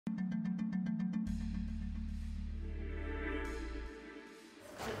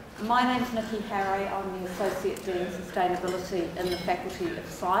My name's Nikki Harry. I'm the Associate Dean of Sustainability in the Faculty of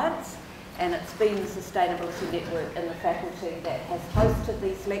Science, and it's been the Sustainability Network in the faculty that has hosted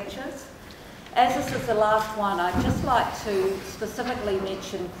these lectures. As this is the last one, I'd just like to specifically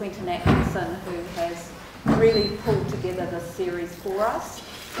mention Quentin Atkinson, who has really pulled together this series for us.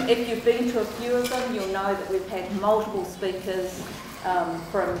 If you've been to a few of them, you'll know that we've had multiple speakers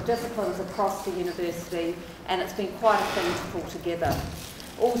from disciplines across the university, and it's been quite a thing to pull together.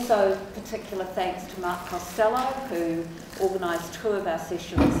 Also, particular thanks to Mark Costello, who organised two of our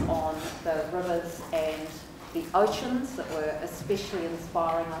sessions on the rivers and the oceans that were especially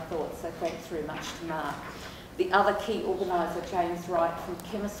inspiring, I thought, so thanks very much to Mark. The other key organiser, James Wright from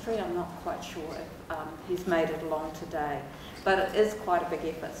chemistry, I'm not quite sure if he's made it along today, but it is quite a big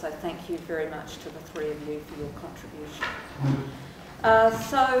effort, so thank you very much to the three of you for your contribution.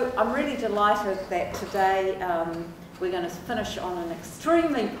 So I'm really delighted that today we're going to finish on an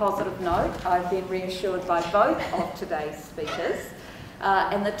extremely positive note. I've been reassured by both of today's speakers.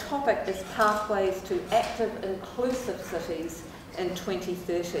 And the topic is Pathways to Active Inclusive Cities in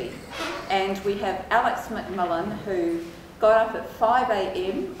 2030. And we have Alex McMillan, who got up at 5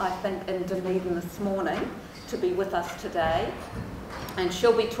 AM, I think, in Dunedin this morning to be with us today. And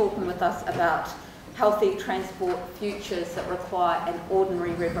she'll be talking with us about healthy transport futures that require an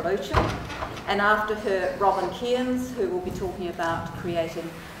ordinary revolution. And after her, Robin Kearns, who will be talking about creating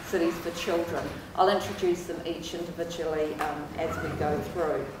cities for children. I'll introduce them each individually as we go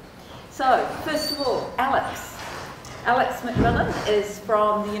through. So, first of all, Alex. Alex McMillan is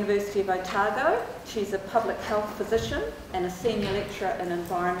from the University of Otago. She's a public health physician and a senior lecturer in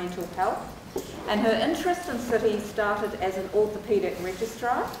environmental health. And her interest in cities started as an orthopaedic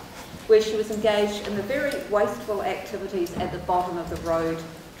registrar, where she was engaged in the very wasteful activities at the bottom of the road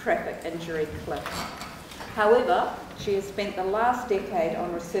traffic injury cliff. However, she has spent the last decade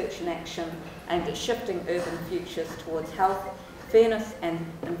on research and action aimed at shifting urban futures towards health, fairness and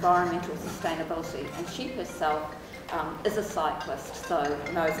environmental sustainability. And she herself is a cyclist, so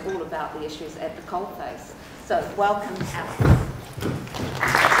knows all about the issues at the coalface. So welcome, Alex.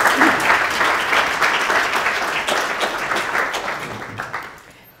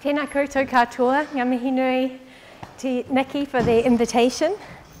 Tēnā koutou katoa, ngā mihi nui te Nikki for the invitation.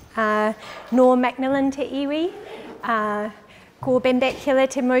 Nō Macmillan te iwi, ko Benbecula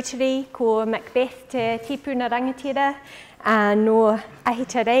te Motiri, ko Macbeth te Tipuna Rangatira, nō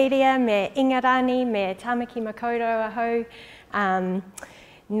Aotearoa me Ingarani me Tamaki Makaurau ahau,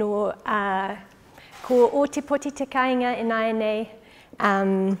 nō ko o te poti te kāinga e nai nei,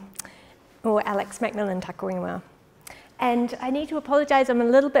 o Alex McMillan tako ingoa. And I need to apologise, I'm a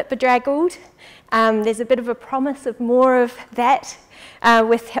little bit bedraggled. There's a bit of a promise of more of that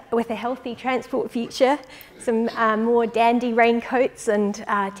with a healthy transport future, some more dandy raincoats and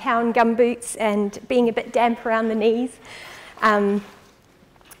town gumboots and being a bit damp around the knees.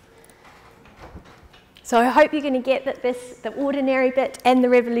 So I hope you're going to get that the ordinary bit and the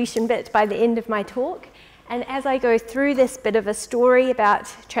revolution bit by the end of my talk. And as I go through this bit of a story about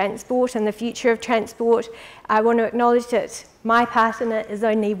transport and the future of transport, I want to acknowledge that my part in it is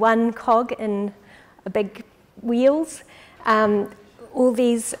only one cog in a big wheels. All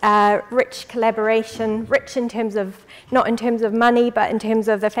these rich collaboration, rich in terms of, not in terms of money, but in terms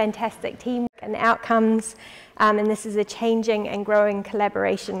of the fantastic teamwork and outcomes. And this is a changing and growing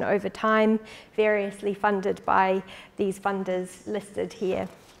collaboration over time, variously funded by these funders listed here.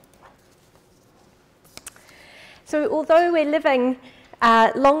 So although we're living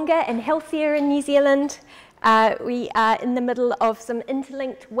longer and healthier in New Zealand, we are in the middle of some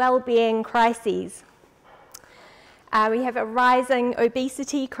interlinked well-being crises. We have a rising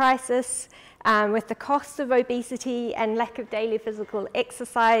obesity crisis with the cost of obesity and lack of daily physical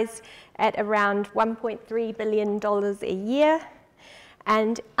exercise at around $1.3 billion a year.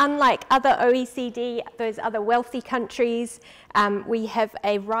 And unlike other OECD, those other wealthy countries, we have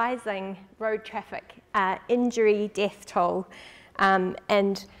a rising road traffic injury death toll.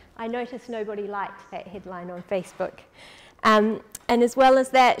 And I noticed nobody liked that headline on Facebook. And as well as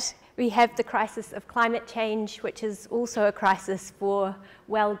that, we have the crisis of climate change, which is also a crisis for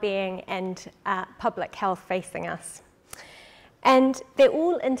well-being and public health facing us. And they're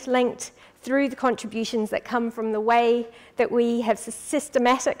all interlinked through the contributions that come from the way that we have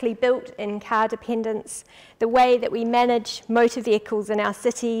systematically built in car dependence, the way that we manage motor vehicles in our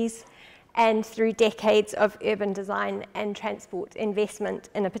cities, and through decades of urban design and transport investment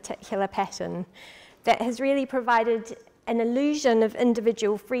in a particular pattern that has really provided an illusion of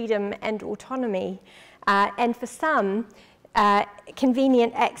individual freedom and autonomy, and for some,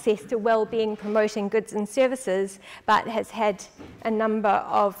 convenient access to well-being promoting goods and services, but has had a number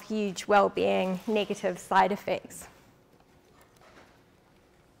of huge well-being negative side effects.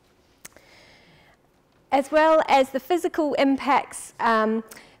 As well as the physical impacts,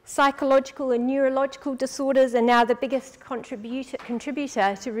 psychological and neurological disorders are now the biggest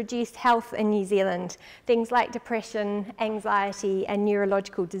contributor to reduced health in New Zealand, things like depression, anxiety, and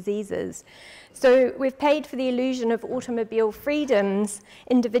neurological diseases. So we've paid for the illusion of automobile freedoms,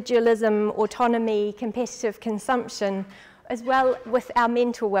 individualism, autonomy, competitive consumption, as well with our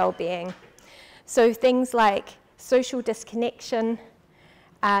mental well-being. So things like social disconnection,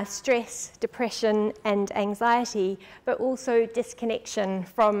 stress, depression, and anxiety, but also disconnection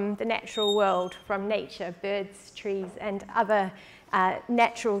from the natural world, from nature, birds, trees, and other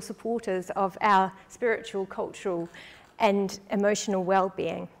natural supporters of our spiritual, cultural, and emotional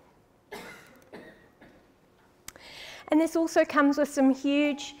well-being. And this also comes with some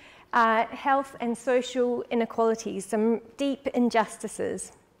huge health and social inequalities, some deep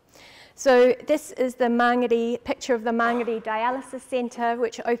injustices. So this is the picture of the Mangere Dialysis Centre,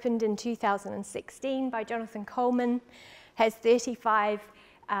 which opened in 2016 by Jonathan Coleman, has 35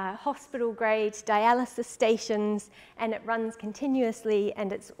 hospital-grade dialysis stations, and it runs continuously,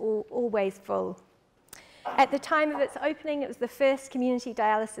 and it's always full. At the time of its opening, it was the first community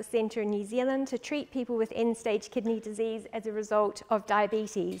dialysis centre in New Zealand to treat people with end-stage kidney disease as a result of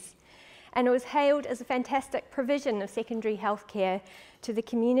diabetes. And it was hailed as a fantastic provision of secondary health care to the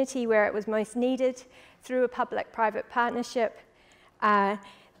community where it was most needed through a public-private partnership. But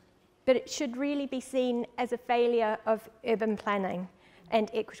it should really be seen as a failure of urban planning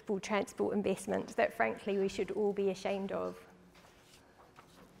and equitable transport investment that, frankly, we should all be ashamed of.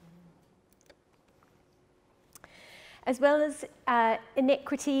 As well as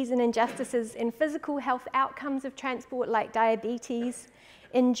inequities and injustices in physical health outcomes of transport like diabetes,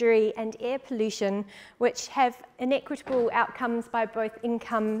 injury, and air pollution, which have inequitable outcomes by both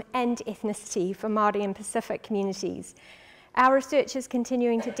income and ethnicity for Māori and Pacific communities. Our research is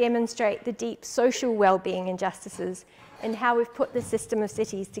continuing to demonstrate the deep social well-being injustices in how we've put the system of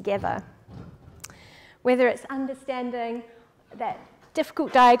cities together. Whether it's understanding that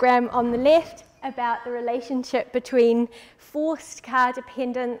difficult diagram on the left about the relationship between forced car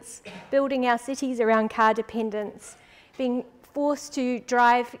dependence, building our cities around car dependence, being forced to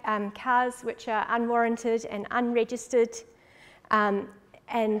drive cars which are unwarranted and unregistered,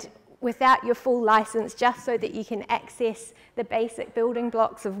 and without your full license, just so that you can access the basic building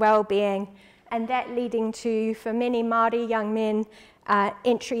blocks of well-being, and that leading to, for many Māori young men,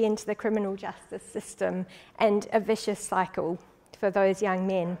 entry into the criminal justice system and a vicious cycle for those young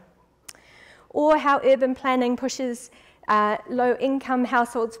men. Or how urban planning pushes low-income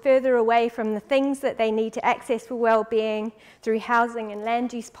households further away from the things that they need to access for well-being through housing and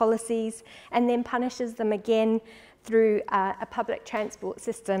land use policies, and then punishes them again through a public transport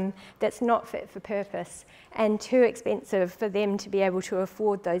system that's not fit for purpose and too expensive for them to be able to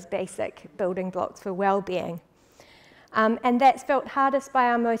afford those basic building blocks for well-being. And that's felt hardest by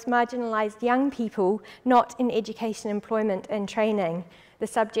our most marginalised young people, not in education, employment and training, the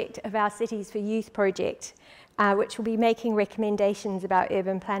subject of our Cities for Youth project, which will be making recommendations about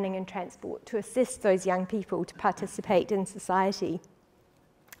urban planning and transport to assist those young people to participate in society.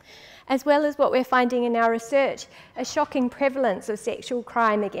 As well as what we're finding in our research, a shocking prevalence of sexual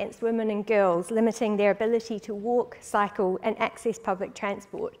crime against women and girls, limiting their ability to walk, cycle and access public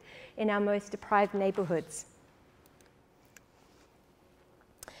transport in our most deprived neighbourhoods.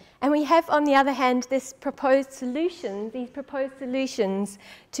 And we have, on the other hand, these proposed solutions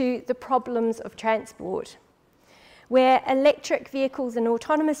to the problems of transport, where electric vehicles and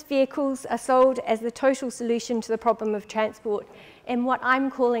autonomous vehicles are sold as the total solution to the problem of transport in what I'm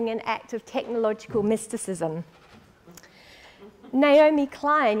calling an act of technological mysticism. Naomi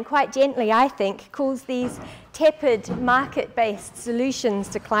Klein, quite gently, I think, calls these tepid, market-based solutions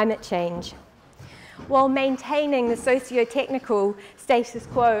to climate change, while maintaining the socio-technical status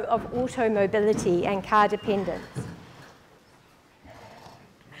quo of automobility and car dependence.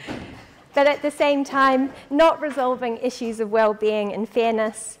 But at the same time, not resolving issues of well-being and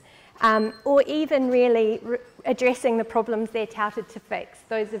fairness, or even really addressing the problems they're touted to fix,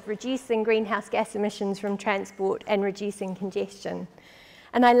 those of reducing greenhouse gas emissions from transport and reducing congestion.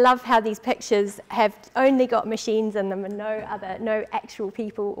 And I love how these pictures have only got machines in them and no actual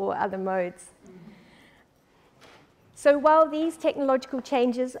people or other modes. So while these technological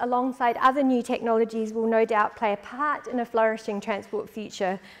changes, alongside other new technologies, will no doubt play a part in a flourishing transport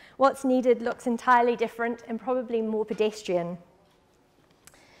future, what's needed looks entirely different and probably more pedestrian.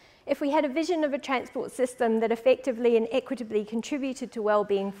 if we had a vision of a transport system that effectively and equitably contributed to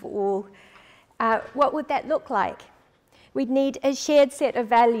wellbeing for all, what would that look like? We'd need a shared set of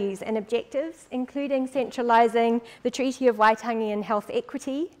values and objectives, including centralising the Treaty of Waitangi and health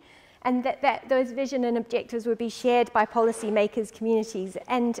equity, and that those vision and objectives would be shared by policymakers, communities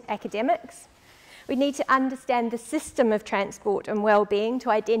and academics. We need to understand the system of transport and wellbeing to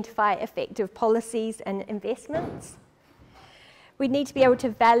identify effective policies and investments. We need to be able to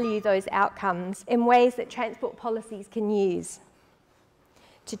value those outcomes in ways that transport policies can use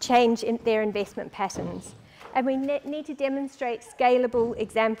to change their investment patterns. And we need to demonstrate scalable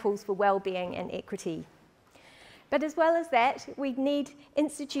examples for wellbeing and equity. But as well as that, we need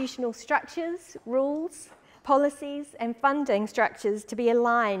institutional structures, rules, policies and funding structures to be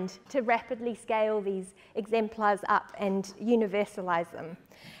aligned to rapidly scale these exemplars up and universalise them.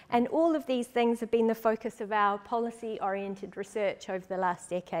 And all of these things have been the focus of our policy-oriented research over the last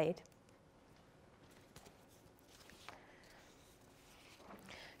decade.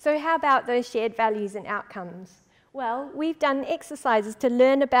 So how about those shared values and outcomes? Well, we've done exercises to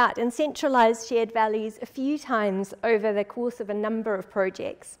learn about and centralise shared values a few times over the course of a number of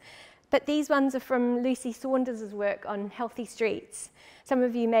projects. But these ones are from Lucy Saunders' work on healthy streets. Some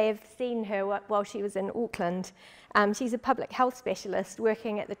of you may have seen her while she was in Auckland. She's a public health specialist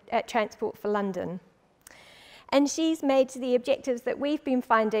working at Transport for London. And she's made the objectives that we've been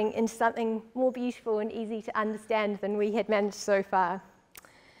finding into something more beautiful and easy to understand than we had managed so far.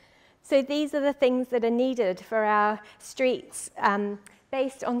 So these are the things that are needed for our streets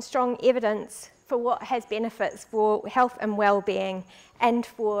based on strong evidence for what has benefits for health and well-being and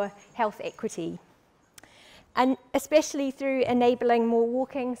for health equity. And especially through enabling more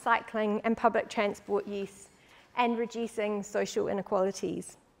walking, cycling and public transport use and reducing social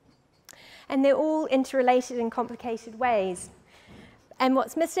inequalities. And they're all interrelated in complicated ways. And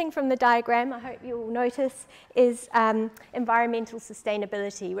what's missing from the diagram, I hope you'll notice, is environmental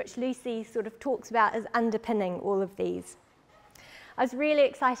sustainability, which Lucy sort of talks about as underpinning all of these. I was really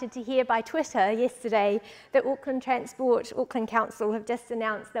excited to hear by Twitter yesterday that Auckland Council have just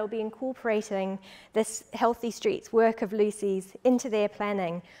announced they'll be incorporating this Healthy Streets work of Lucy's into their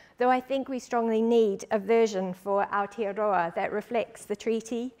planning, though I think we strongly need a version for Aotearoa that reflects the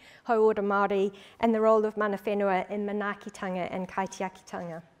treaty, Hauora Māori, and the role of mana whenua in manaakitanga and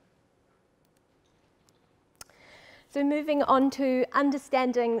kaitiakitanga. So moving on to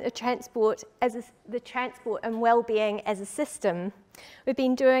understanding the transport and well-being as a system, we've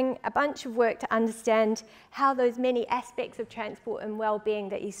been doing a bunch of work to understand how those many aspects of transport and well-being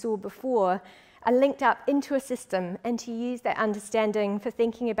that you saw before are linked up into a system, and to use that understanding for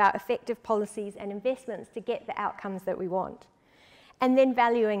thinking about effective policies and investments to get the outcomes that we want, and then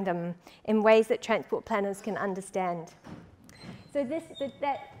valuing them in ways that transport planners can understand. So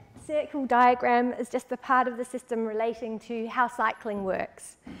that circle diagram is just the part of the system relating to how cycling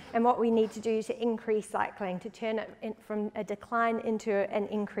works and what we need to do to increase cycling, to turn it from a decline into an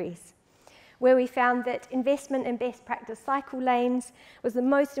increase, where we found that investment in best practice cycle lanes was the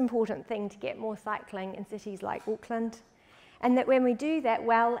most important thing to get more cycling in cities like Auckland, and that when we do that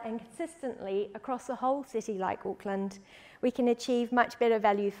well and consistently across a whole city like Auckland, we can achieve much better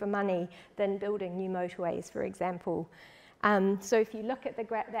value for money than building new motorways, for example. So if you look at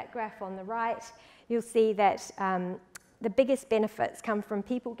that graph on the right, you'll see that the biggest benefits come from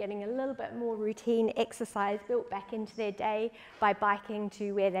people getting a little bit more routine exercise built back into their day by biking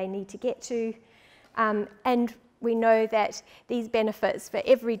to where they need to get to. And we know that these benefits for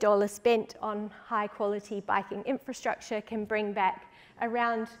every dollar spent on high quality biking infrastructure can bring back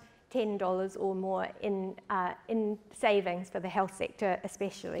around $10 or more in savings for the health sector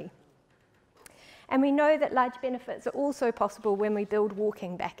especially. And we know that large benefits are also possible when we build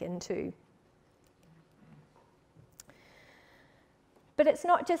walking back in too. But it's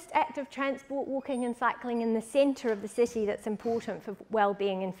not just active transport, walking and cycling in the centre of the city that's important for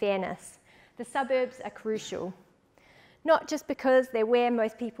well-being and fairness. The suburbs are crucial, not just because they're where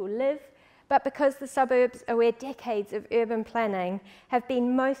most people live, but because the suburbs are where decades of urban planning have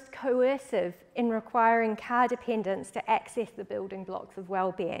been most coercive in requiring car dependence to access the building blocks of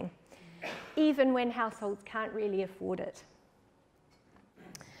well-being, even when households can't really afford it.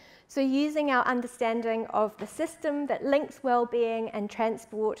 So using our understanding of the system that links well-being and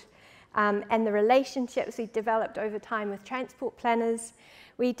transport and the relationships we've developed over time with transport planners,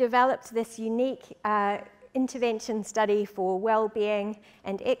 we developed this unique intervention study for well-being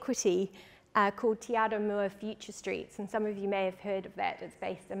and equity called Te Aramua Future Streets, and some of you may have heard of that. It's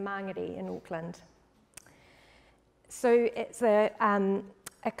based in Mangere in Auckland. So it's a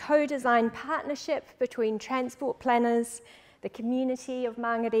co-design partnership between transport planners, the community of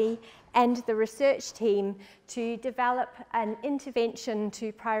Māngere, and the research team to develop an intervention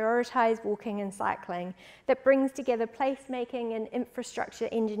to prioritise walking and cycling that brings together placemaking and infrastructure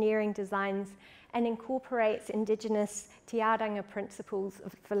engineering designs and incorporates Indigenous tiaranga principles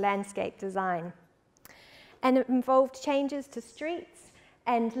for landscape design. And it involved changes to streets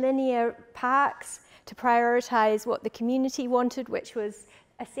and linear parks to prioritise what the community wanted, which was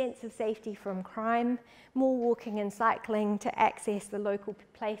a sense of safety from crime, more walking and cycling to access the local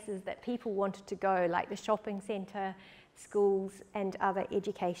places that people wanted to go, like the shopping centre, schools, and other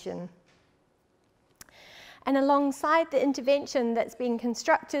education. And alongside the intervention that's been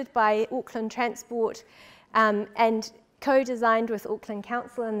constructed by Auckland Transport and co-designed with Auckland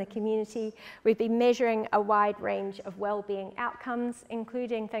Council and the community, we've been measuring a wide range of wellbeing outcomes,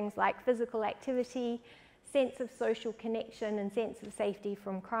 including things like physical activity, sense of social connection and sense of safety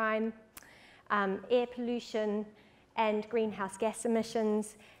from crime, air pollution and greenhouse gas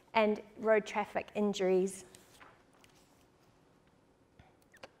emissions, and road traffic injuries.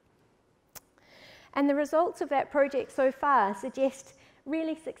 And the results of that project so far suggest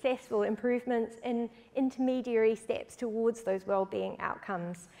really successful improvements in intermediary steps towards those wellbeing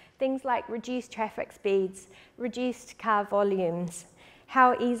outcomes. Things like reduced traffic speeds, reduced car volumes,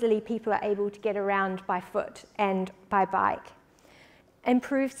 how easily people are able to get around by foot and by bike,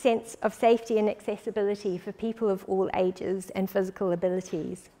 improved sense of safety and accessibility for people of all ages and physical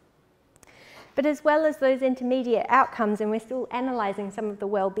abilities. But as well as those intermediate outcomes, and we're still analysing some of the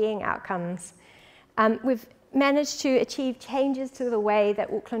wellbeing outcomes, we've managed to achieve changes to the way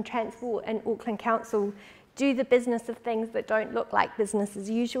that Auckland Transport and Auckland Council do the business of things that don't look like business as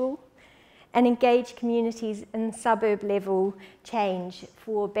usual, and engage communities in suburb level change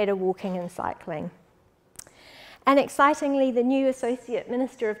for better walking and cycling. And excitingly, the new Associate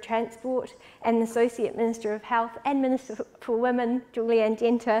Minister of Transport and the Associate Minister of Health and Minister for Women, Julianne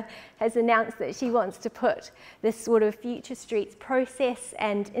Denter, has announced that she wants to put this sort of future streets process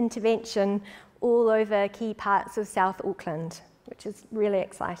and intervention all over key parts of South Auckland, which is really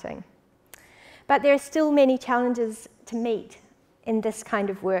exciting. But there are still many challenges to meet in this kind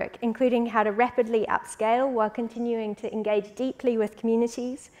of work, including how to rapidly upscale while continuing to engage deeply with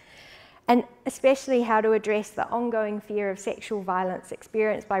communities, and especially how to address the ongoing fear of sexual violence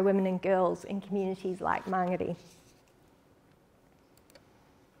experienced by women and girls in communities like Māngere.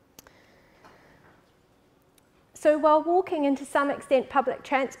 So while walking and to some extent public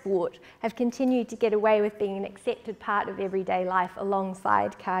transport have continued to get away with being an accepted part of everyday life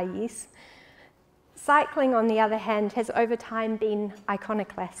alongside car use, cycling, on the other hand, has over time been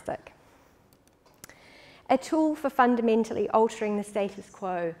iconoclastic. A tool for fundamentally altering the status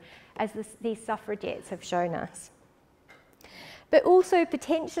quo, as these suffragettes have shown us. But also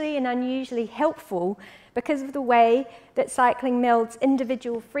potentially and unusually helpful because of the way that cycling melds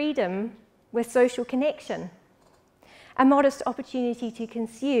individual freedom with social connection, a modest opportunity to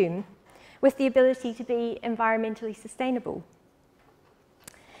consume with the ability to be environmentally sustainable.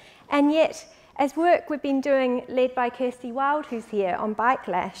 And yet, as work we've been doing, led by Kirsty Wild, who's here, on Bike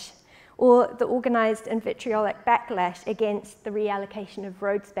Lash, or the organised and vitriolic backlash against the reallocation of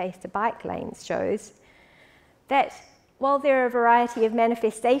road space to bike lanes, shows that while there are a variety of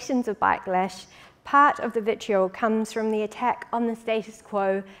manifestations of bike lash, part of the vitriol comes from the attack on the status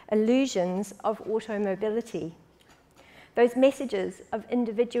quo illusions of automobility. Those messages of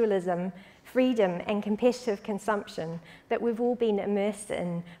individualism, freedom and competitive consumption that we've all been immersed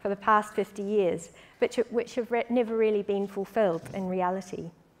in for the past 50 years, which have never really been fulfilled in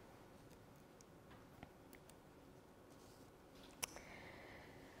reality.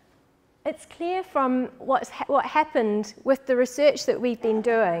 It's clear from what happened with the research that we've been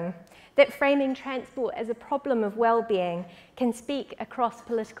doing that framing transport as a problem of well-being can speak across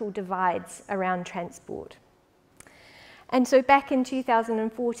political divides around transport. And so back in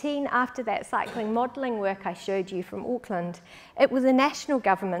 2014, after that cycling modelling work I showed you from Auckland, it was a national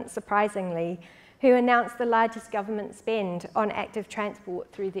government, surprisingly, who announced the largest government spend on active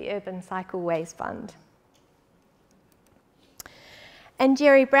transport through the Urban Cycleways Fund. And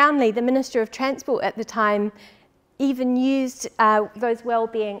Jerry Brownlee, the Minister of Transport at the time, even used those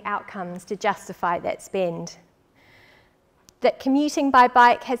wellbeing outcomes to justify that spend. That commuting by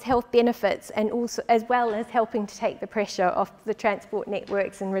bike has health benefits, and also as well as helping to take the pressure off the transport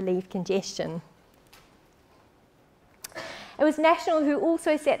networks and relieve congestion. It was National who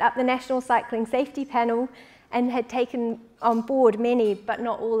also set up the National Cycling Safety Panel and had taken on board many, but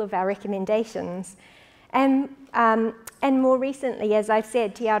not all, of our recommendations. And more recently, as I've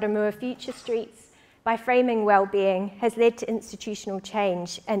said, Te Aotearoa Future Streets, by framing wellbeing, has led to institutional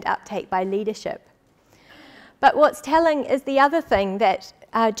change and uptake by leadership. But what's telling is the other thing that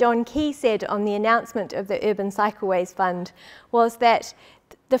John Key said on the announcement of the Urban Cycleways Fund, was that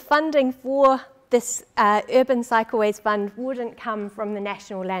the funding for this Urban Cycleways Fund wouldn't come from the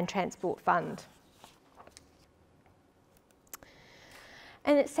National Land Transport Fund.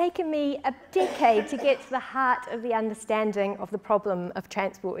 And it's taken me a decade to get to the heart of the understanding of the problem of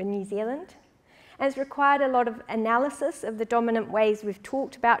transport in New Zealand. And it's required a lot of analysis of the dominant ways we've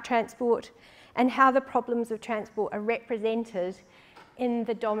talked about transport and how the problems of transport are represented in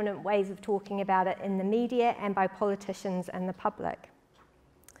the dominant ways of talking about it in the media and by politicians and the public.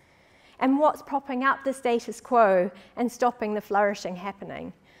 And what's propping up the status quo and stopping the flourishing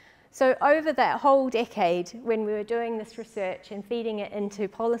happening. So over that whole decade, when we were doing this research and feeding it into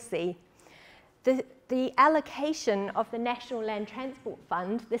policy, the allocation of the National Land Transport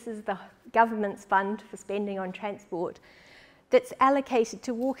Fund, this is the government's fund for spending on transport, that's allocated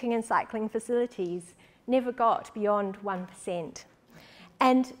to walking and cycling facilities, never got beyond 1%.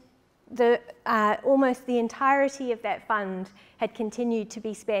 And almost the entirety of that fund had continued to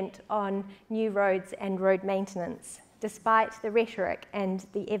be spent on new roads and road maintenance, despite the rhetoric and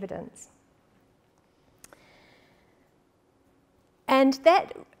the evidence. And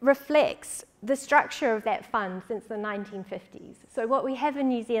that reflects the structure of that fund since the 1950s. So what we have in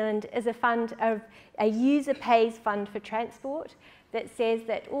New Zealand is a fund of a user pays fund for transport that says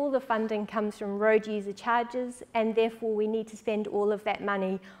that all the funding comes from road user charges, and therefore we need to spend all of that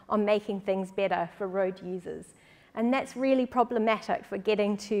money on making things better for road users. And that's really problematic for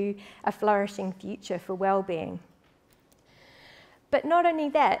getting to a flourishing future for wellbeing. But not only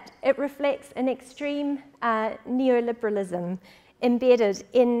that, it reflects an extreme neoliberalism embedded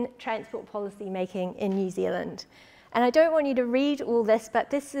in transport policy making in New Zealand. And I don't want you to read all this, but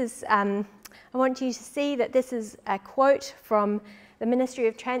this is, I want you to see that this is a quote from the Ministry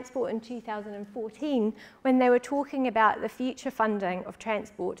of Transport in 2014 when they were talking about the future funding of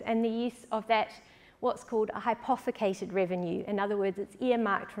transport and the use of that, what's called a hypothecated revenue. In other words, it's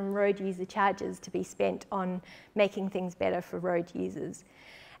earmarked from road user charges to be spent on making things better for road users.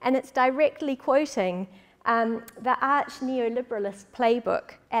 And it's directly quoting the arch neoliberalist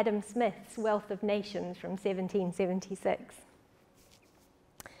playbook, Adam Smith's Wealth of Nations from 1776.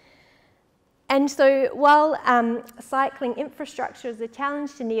 And so while cycling infrastructure is a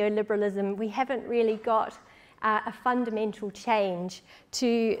challenge to neoliberalism, we haven't really got a fundamental change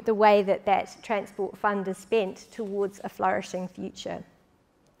to the way that that transport fund is spent towards a flourishing future.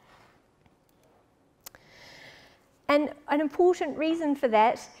 And an important reason for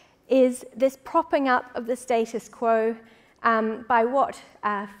that is this propping up of the status quo by what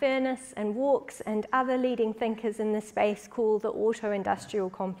Furness and Walks and other leading thinkers in this space call the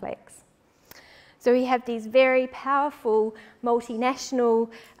auto-industrial complex. So we have these very powerful multinational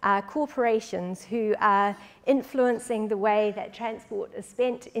corporations who are influencing the way that transport is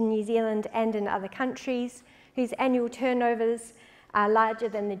spent in New Zealand and in other countries, whose annual turnovers are larger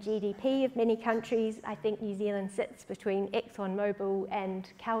than the GDP of many countries. I think New Zealand sits between ExxonMobil and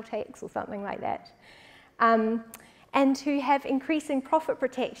Caltex or something like that. And who have increasing profit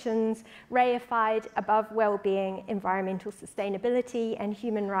protections reified above wellbeing, environmental sustainability and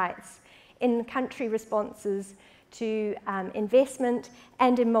human rights in country responses to investment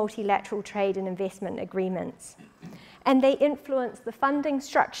and in multilateral trade and investment agreements. And they influence the funding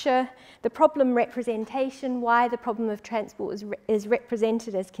structure, the problem representation, why the problem of transport is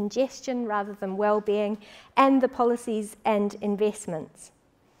represented as congestion rather than well-being, and the policies and investments.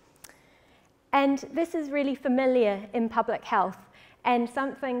 And this is really familiar in public health, and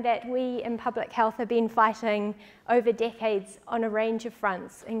something that we in public health have been fighting over decades on a range of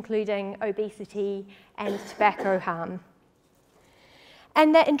fronts, including obesity and tobacco harm.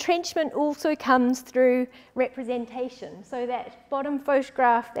 And that entrenchment also comes through representation. So that bottom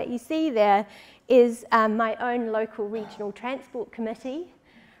photograph that you see there is my own local regional transport committee.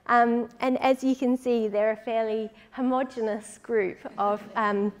 And as you can see, they're a fairly homogenous group of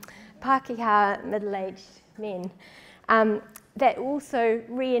Pākehā middle-aged men that also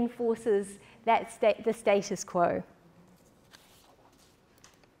reinforces that the status quo.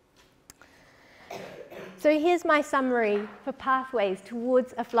 So here's my summary for pathways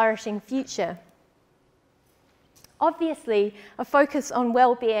towards a flourishing future. Obviously, a focus on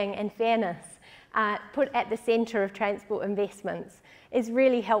well-being and fairness put at the centre of transport investments is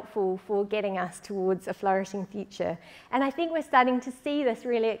really helpful for getting us towards a flourishing future. And I think we're starting to see this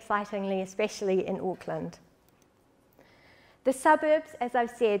really excitingly, especially in Auckland. The suburbs, as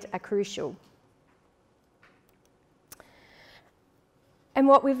I've said, are crucial. And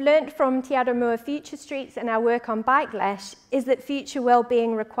what we've learnt from Te Aroha Future Streets and our work on Bike Lash is that future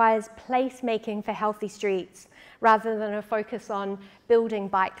wellbeing requires placemaking for healthy streets rather than a focus on building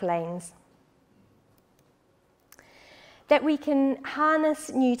bike lanes. That we can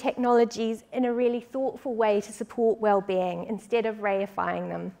harness new technologies in a really thoughtful way to support wellbeing instead of reifying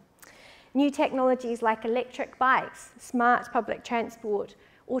them. New technologies like electric bikes, smart public transport,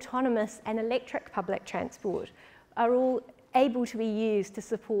 autonomous and electric public transport are all able to be used to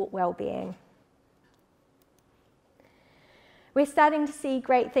support wellbeing. We're starting to see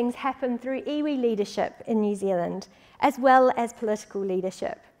great things happen through iwi leadership in New Zealand, as well as political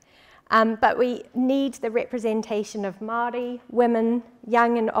leadership. But we need the representation of Māori, women,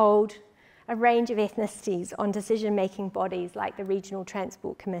 young and old, a range of ethnicities on decision-making bodies like the regional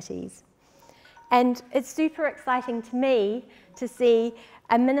transport committees. And it's super exciting to me to see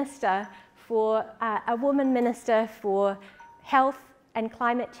a minister for, a woman minister for health and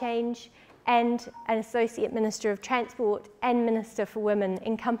climate change, and an Associate Minister of Transport and Minister for Women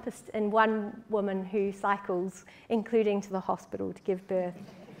encompassed in one woman who cycles, including to the hospital to give birth.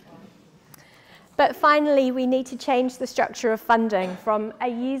 But finally, we need to change the structure of funding from a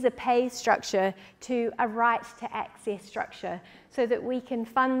user pays structure to a right to access structure so that we can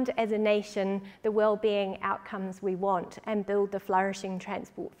fund as a nation the wellbeing outcomes we want and build the flourishing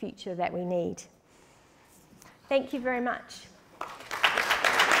transport future that we need. Thank you very much.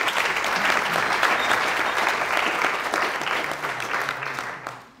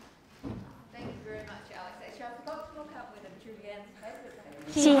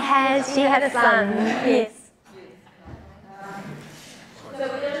 She had a son, yes. So we're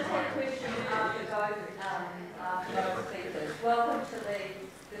going to take questions after both speakers. Welcome to the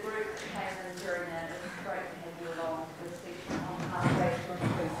group that came in during that. It's great to have you along for this session on pathways to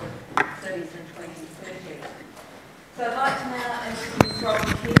inclusive cities in 2030. So I'd like to now introduce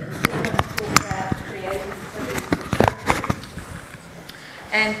Robin Kearns, who's going to talk about creating cities for children.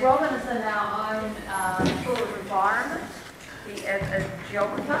 And Robin is in our own school of environment. He is a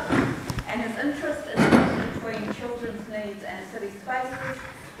geographer, and his interest in the link between children's needs and city spaces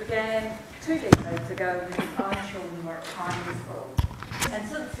began 2 decades ago when his own children were at primary school. And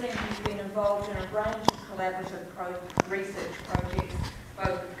since then he's been involved in a range of collaborative research projects,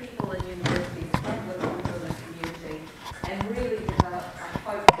 both with people in universities and with people in the community, and really developed a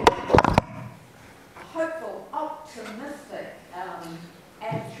hopeful, optimistic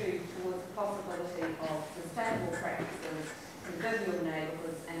attitude towards the possibility of sustainable practices, convivial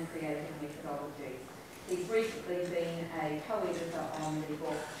neighbourhoods and creative methodologies. He's recently been a co-editor on the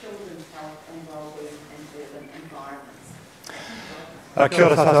book Children's Health and Wellbeing in Urban Environments. Kia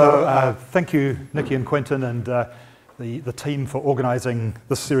ora tātou. Thank you, Nikki and Quentin, and the team for organising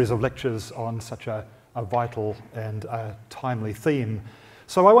this series of lectures on such a vital and timely theme.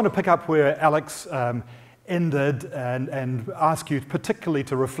 So I want to pick up where Alex ended and ask you particularly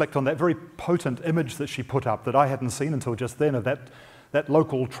to reflect on that very potent image that she put up that I hadn't seen until just then of that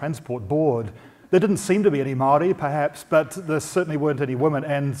local transport board. There didn't seem to be any Māori, perhaps, but there certainly weren't any women,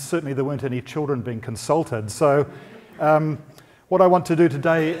 and certainly there weren't any children being consulted. So what I want to do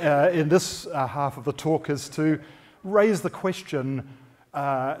today in this half of the talk is to raise the question,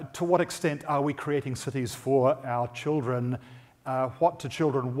 to what extent are we creating cities for our children? What do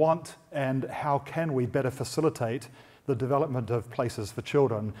children want, and how can we better facilitate the development of places for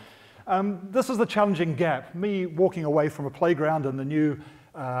children? This is the challenging gap. Me walking away from a playground in the new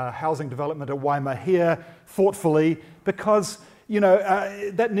housing development at Waimea thoughtfully, because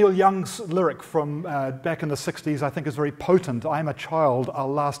that Neil Young's lyric from back in the 60s I think is very potent. I'm a child,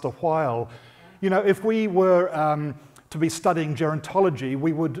 I'll last a while. If we were to be studying gerontology,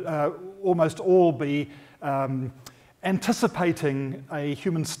 we would almost all be anticipating a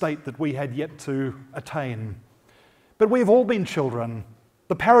human state that we had yet to attain. But we've all been children.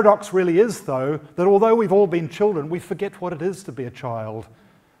 The paradox really is, though, that although we've all been children, we forget what it is to be a child.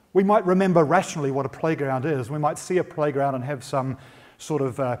 We might remember rationally what a playground is. We might see a playground and have some sort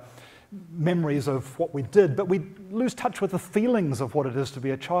of memories of what we did, but we lose touch with the feelings of what it is to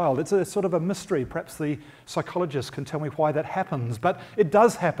be a child. It's a sort of a mystery. Perhaps the psychologist can tell me why that happens, but it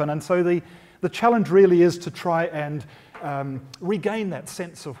does happen, and so the challenge really is to try and regain that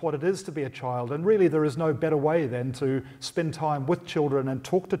sense of what it is to be a child, and really there is no better way than to spend time with children and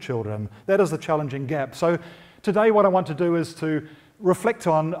talk to children. That is the challenging gap. So today what I want to do is to reflect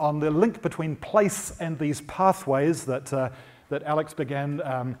on the link between place and these pathways that Alex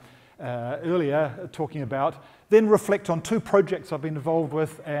began earlier talking about, then reflect on 2 projects I've been involved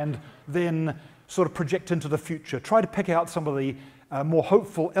with, and then sort of project into the future. Try to pick out some of the more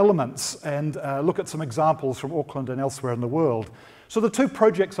hopeful elements and look at some examples from Auckland and elsewhere in the world. So the two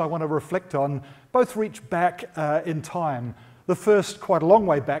projects I want to reflect on both reach back in time. The first quite a long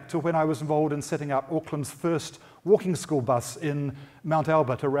way back to when I was involved in setting up Auckland's first walking school bus in Mount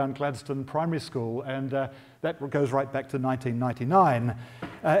Albert around Gladstone Primary School, and that goes right back to 1999.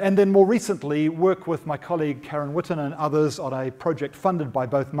 And then more recently, work with my colleague Karen Witten and others on a project funded by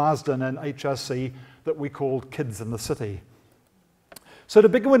both Marsden and HRC that we called Kids in the City. So to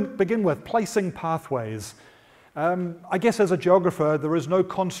begin with, placing pathways. I guess as a geographer, there is no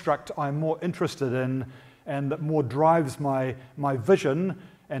construct I'm more interested in and that more drives my vision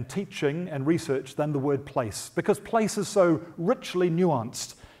and teaching and research than the word place, because place is so richly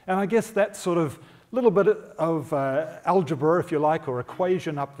nuanced. And I guess that sort of little bit of algebra, if you like, or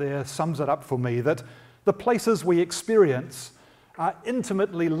equation up there sums it up for me, that the places we experience are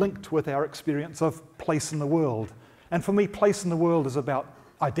intimately linked with our experience of place in the world. And for me, place in the world is about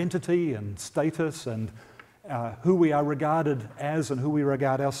identity and status and who we are regarded as and who we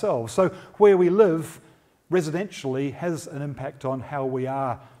regard ourselves. So where we live residentially has an impact on how we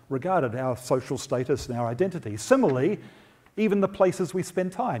are regarded, our social status and our identity. Similarly, even the places we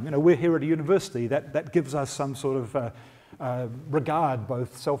spend time. You know, we're here at a university, that gives us some sort of regard,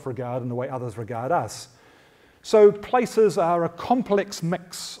 both self-regard and the way others regard us. So places are a complex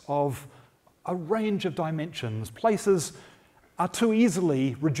mix of a range of dimensions. Places are too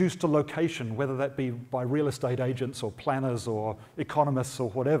easily reduced to location, whether that be by real estate agents or planners or economists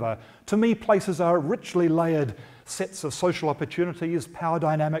or whatever. To me, places are richly layered sets of social opportunities, power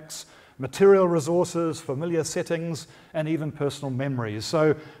dynamics, material resources, familiar settings, and even personal memories.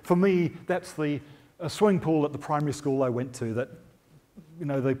 So for me, that's a swimming pool at the primary school I went to. That, you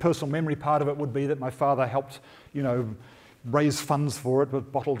know, the personal memory part of it would be that my father helped, you know, raise funds for it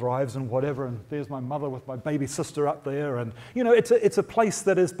with bottle drives and whatever, and there's my mother with my baby sister up there, and you know, it's a place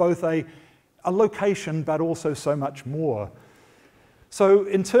that is both a location but also so much more. So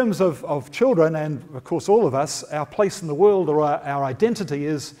in terms of children, and of course all of us, our place in the world or our identity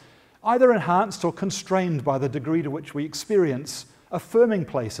is either enhanced or constrained by the degree to which we experience affirming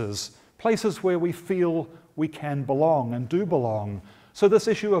places, places where we feel we can belong and do belong. So this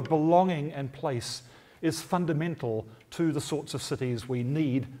issue of belonging and place is fundamental to the sorts of cities we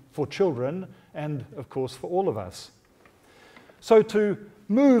need for children and, of course, for all of us. So to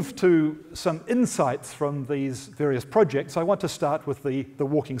move to some insights from these various projects, I want to start with the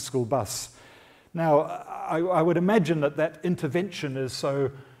walking school bus. Now, I would imagine that intervention is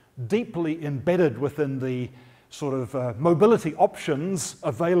so deeply embedded within the sort of mobility options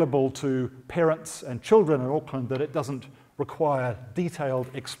available to parents and children in Auckland that it doesn't require detailed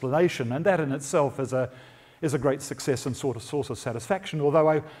explanation, and that in itself is a great success and sort of source of satisfaction.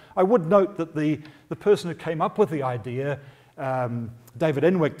 Although I would note that the person who came up with the idea, David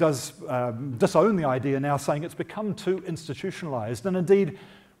Enwick, does disown the idea now, saying it's become too institutionalised, and indeed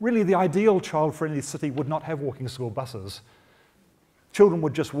really the ideal child-friendly city would not have walking school buses. Children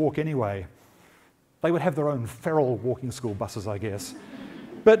would just walk anyway. They would have their own feral walking school buses, I guess.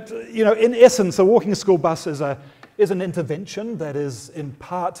 But you know, in essence, a walking school bus is an intervention that is in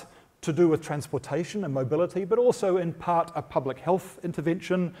part to do with transportation and mobility, but also in part a public health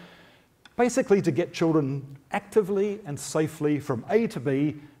intervention, basically to get children actively and safely from A to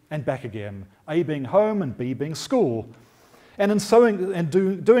B and back again, A being home and B being school. And in so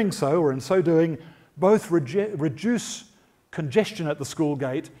doing, both reduce congestion at the school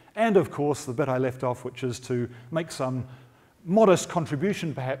gate and, of course, the bit I left off, which is to make some modest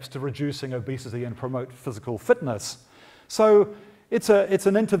contribution perhaps to reducing obesity and promote physical fitness. So it's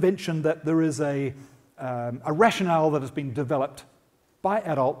an intervention that there is a rationale that has been developed by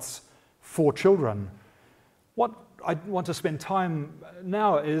adults for children. What I want to spend time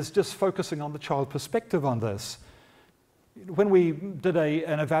now is just focusing on the child perspective on this. When we did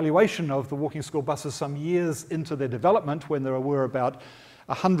an evaluation of the walking school buses some years into their development, when there were about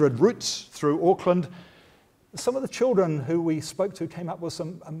 100 routes through Auckland, some of the children who we spoke to came up with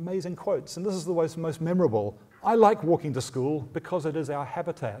some amazing quotes, and this is the most memorable. "I like walking to school because it is our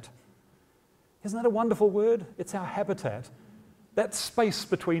habitat." Isn't that a wonderful word? It's our habitat. That space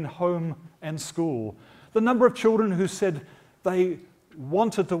between home and school. The number of children who said they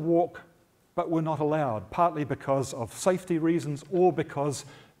wanted to walk but were not allowed, partly because of safety reasons or because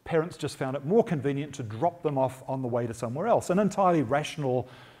parents just found it more convenient to drop them off on the way to somewhere else. An entirely rational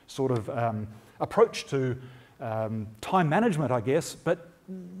sort of approach to time management, I guess, but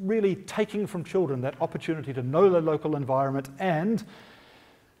really taking from children that opportunity to know their local environment and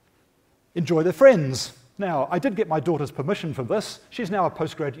enjoy their friends. Now, I did get my daughter's permission for this. She's now a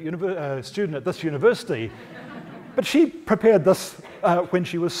postgraduate student at this university. But she prepared this when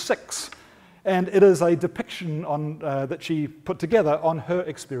she was 6, and it is a depiction that she put together on her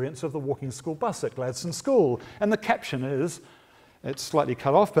experience of the walking school bus at Gladstone School. And the caption is, it's slightly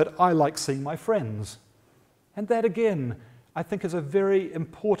cut off, but "I like seeing my friends." And that again, I think, is a very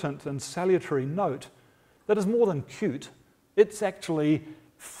important and salutary note that is more than cute. It's actually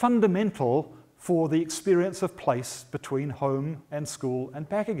fundamental for the experience of place between home and school and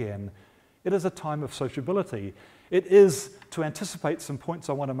back again. It is a time of sociability. It is, to anticipate some points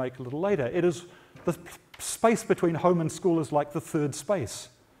I want to make a little later, it is the space between home and school is like the third space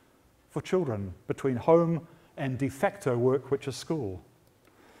for children, between home and de facto work, which is school.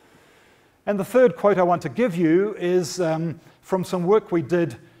 And the third quote I want to give you is from some work we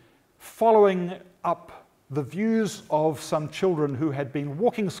did following up the views of some children who had been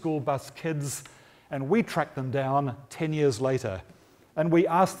walking school bus kids, and we tracked them down 10 years later. And we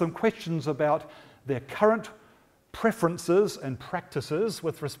asked them questions about their current preferences and practices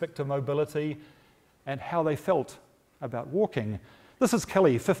with respect to mobility and how they felt about walking. This is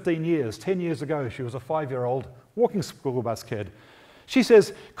Kelly, 15 years, 10 years ago. She was a 5-year-old walking school bus kid. She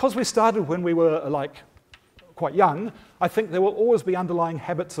says, because we started when we were quite young, I think there will always be underlying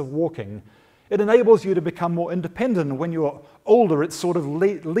habits of walking. It enables you to become more independent. When you're older, it sort of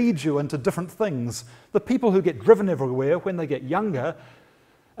leads you into different things. The people who get driven everywhere, when they get younger,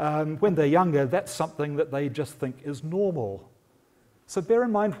 when they're younger, that's something that they just think is normal. So bear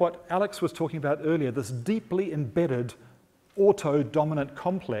in mind what Alex was talking about earlier, this deeply embedded auto-dominant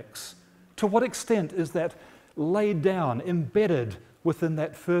complex. To what extent is that laid down, embedded within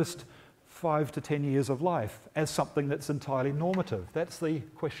that first 5 to 10 years of life as something that's entirely normative? That's the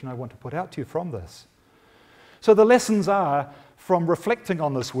question I want to put out to you from this. So the lessons are, from reflecting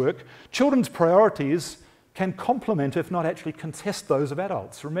on this work, children's priorities can complement, if not actually contest, those of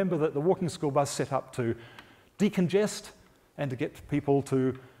adults. Remember that the walking school bus set up to decongest and to get people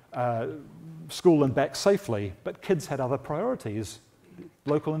to school and back safely, but kids had other priorities: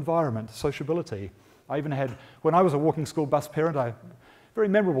 local environment, sociability. I even had, when I was a walking school bus parent, very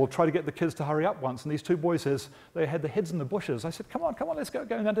memorable, tried to get the kids to hurry up once, and these two boys, they had their heads in the bushes. I said, come on, let's go.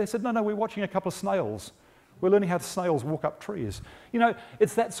 And they said, no, we're watching a couple of snails. We're learning how snails walk up trees. You know,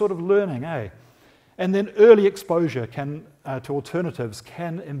 it's that sort of learning, eh? And then early exposure to alternatives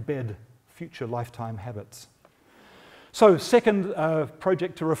can embed future lifetime habits. So, second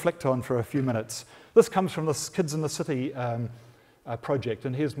project to reflect on for a few minutes. This comes from this Kids in the City project,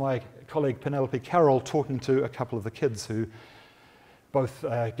 and here's my colleague Penelope Carroll talking to a couple of the kids who both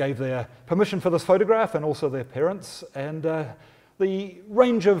gave their permission for this photograph and also their parents. And the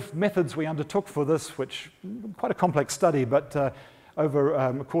range of methods we undertook for this, which quite a complex study, but over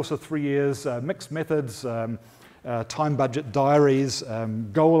a course of 3 years, mixed methods, time budget diaries,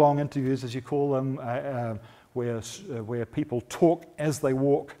 go-along interviews, as you call them, where people talk as they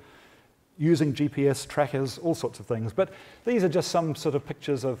walk, using GPS trackers, all sorts of things. But these are just some sort of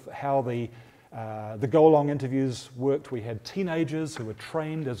pictures of how the go-along interviews worked. We had teenagers who were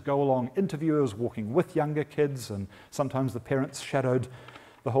trained as go-along interviewers, walking with younger kids, and sometimes the parents shadowed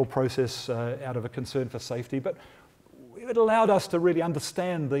the whole process out of a concern for safety. But it allowed us to really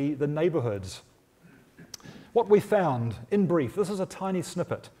understand the neighbourhoods. What we found, in brief, this is a tiny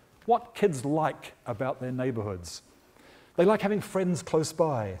snippet, what kids like about their neighbourhoods. They like having friends close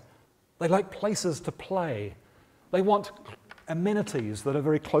by. They like places to play. They want amenities that are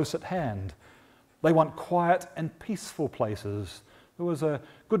very close at hand. They want quiet and peaceful places. There was a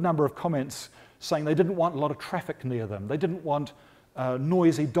good number of comments saying they didn't want a lot of traffic near them. They didn't want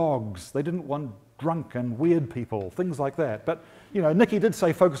noisy dogs. They didn't want drunk and weird people, things like that. But, you know, Nikki did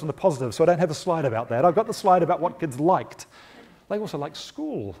say focus on the positive, so I don't have a slide about that. I've got the slide about what kids liked. They also liked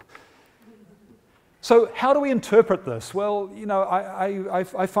school. So how do we interpret this? Well, you know,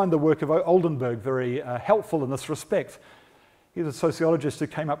 I find the work of Oldenburg very helpful in this respect. He's a sociologist who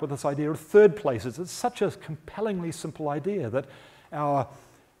came up with this idea of third places. It's such a compellingly simple idea that our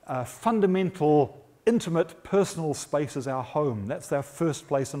fundamental, intimate, personal space is our home. That's our first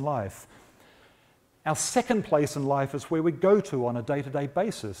place in life. Our second place in life is where we go to on a day-to-day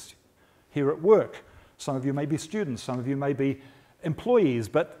basis. Here at work, some of you may be students, some of you may be employees,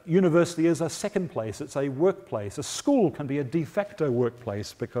 but university is a second place. It's a workplace. A school can be a de facto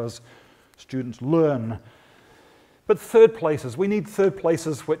workplace because students learn. But third places, we need third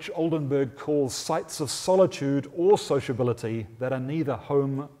places which Oldenburg calls sites of solitude or sociability that are neither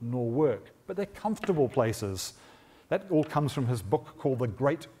home nor work, but they're comfortable places. That all comes from his book called The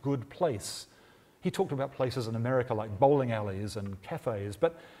Great Good Place. He talked about places in America like bowling alleys and cafes,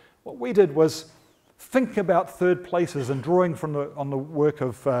 but what we did was think about third places and drawing from on the work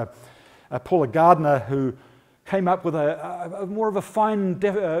of Paula Gardner, who came up with a more of a fine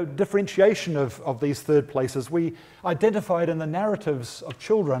differentiation of these third places. We identified in the narratives of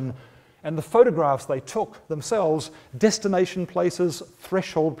children and the photographs they took themselves destination places,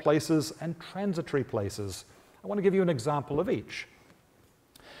 threshold places, and transitory places. I want to give you an example of each.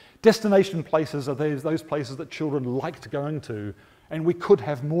 Destination places are those places that children liked going to and we could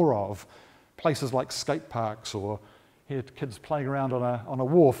have more of. Places like skate parks, or here kids playing around on a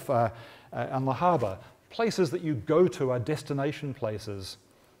wharf on the harbour. Places that you go to are destination places.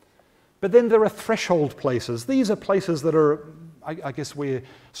 But then there are threshold places. These are places that are, I guess where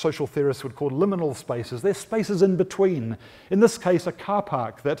social theorists would call liminal spaces. They're spaces in between. In this case, a car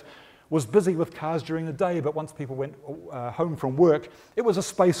park that was busy with cars during the day, but once people went home from work, it was a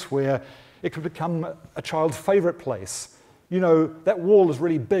space where it could become a child's favourite place. You know, that wall is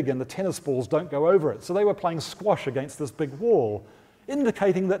really big and the tennis balls don't go over it. So they were playing squash against this big wall,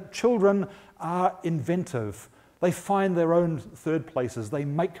 indicating that children are inventive. They find their own third places. They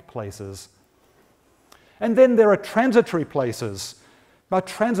make places. And then there are transitory places. By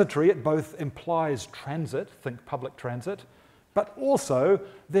transitory, it both implies transit, think public transit, but also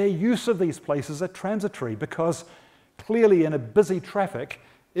their use of these places are transitory, because clearly in a busy traffic,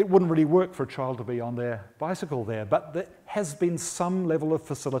 it wouldn't really work for a child to be on their bicycle there, but there has been some level of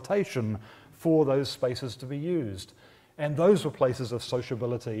facilitation for those spaces to be used. And those were places of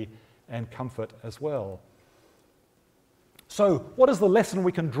sociability and comfort as well. So what is the lesson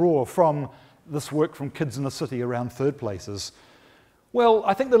we can draw from this work from kids in the city around third places? Well,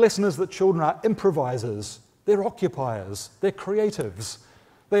 I think the lesson is that children are improvisers, they're occupiers, they're creatives,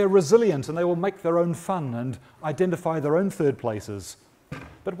 they are resilient and they will make their own fun and identify their own third places.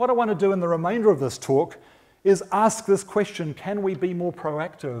 But what I want to do in the remainder of this talk is ask this question: can we be more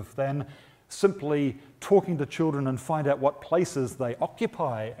proactive than simply talking to children and find out what places they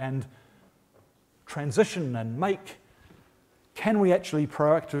occupy and transition and make? Can we actually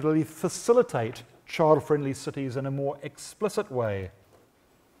proactively facilitate child-friendly cities in a more explicit way?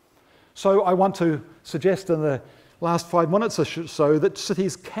 So I want to suggest in the last 5 minutes or so that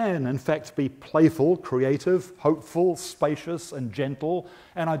cities can in fact be playful, creative, hopeful, spacious and gentle,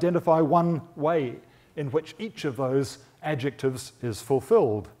 and identify one way in which each of those adjectives is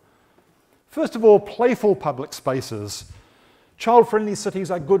fulfilled. First of all, playful public spaces. Child-friendly cities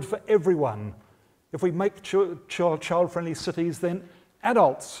are good for everyone. If we make child-friendly cities, then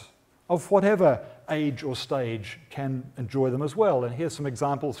adults of whatever age or stage can enjoy them as well. And here's some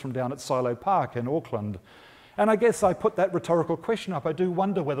examples from down at Silo Park in Auckland. And I guess I put that rhetorical question up. I do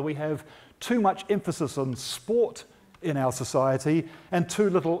wonder whether we have too much emphasis on sport in our society and too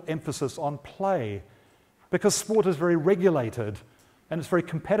little emphasis on play. Because sport is very regulated and it's very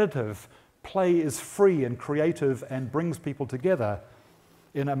competitive. Play is free and creative and brings people together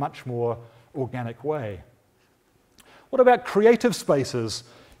in a much more organic way. What about creative spaces?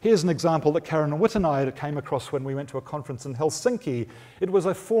 Here's an example that Karen and Witten and I came across when we went to a conference in Helsinki. It was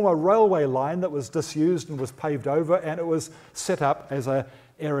a former railway line that was disused and was paved over, and it was set up as an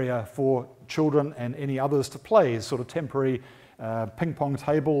area for children and any others to play, sort of temporary ping pong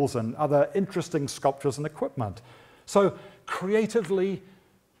tables and other interesting sculptures and equipment. So creatively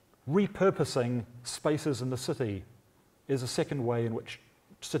repurposing spaces in the city is a second way in which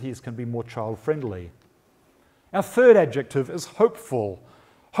cities can be more child-friendly. Our third adjective is hopeful.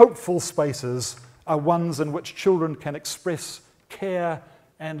 Hopeful spaces are ones in which children can express care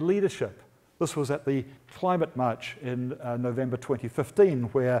and leadership. This was at the Climate March in November 2015,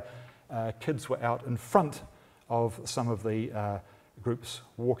 where kids were out in front of some of the groups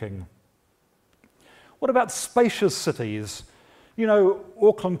walking. What about spacious cities? You know,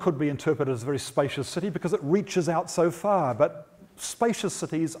 Auckland could be interpreted as a very spacious city because it reaches out so far, but spacious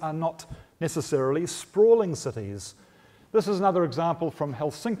cities are not necessarily sprawling cities. This is another example from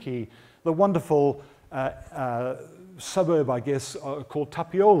Helsinki, the wonderful suburb, I guess, called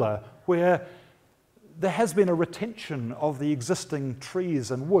Tapiola, where there has been a retention of the existing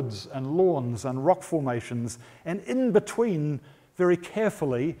trees and woods and lawns and rock formations, and in between, very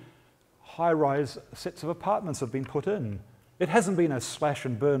carefully, high-rise sets of apartments have been put in. It hasn't been a slash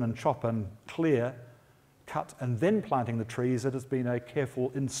and burn and chop and clear, cut and then planting the trees. It has been a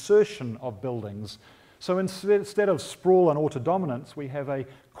careful insertion of buildings. So instead of sprawl and auto-dominance, we have a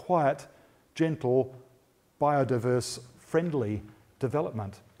quiet, gentle, biodiverse, friendly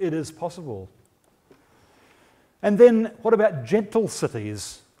development. It is possible. And then what about gentle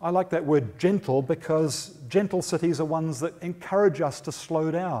cities? I like that word gentle because gentle cities are ones that encourage us to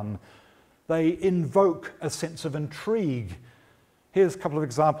slow down. They invoke a sense of intrigue. Here's a couple of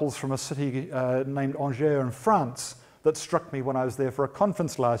examples from a city named Angers in France that struck me when I was there for a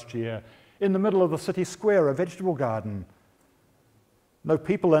conference last year. in the middle of the city square, a vegetable garden. No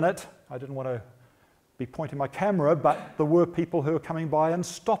people in it. I didn't want to be pointing my camera, but there were people who were coming by and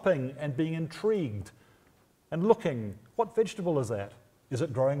stopping and being intrigued and looking. What vegetable is that? Is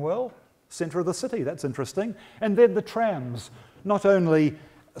it growing well? Centre of the city, that's interesting. And then the trams, not only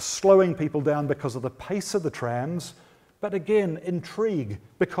slowing people down because of the pace of the trams, but again, intrigue,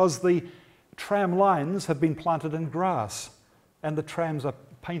 because the tram lines have been planted in grass and the trams are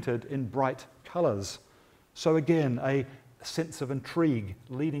painted in bright colours. So again, a sense of intrigue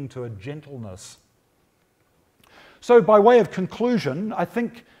leading to a gentleness. So by way of conclusion, I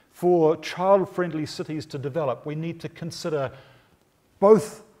think for child-friendly cities to develop, we need to consider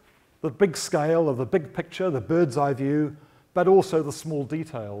both the big scale of the big picture, the bird's eye view, but also the small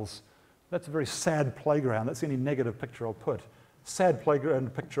details. That's a very sad playground. That's the only negative picture I'll put. Sad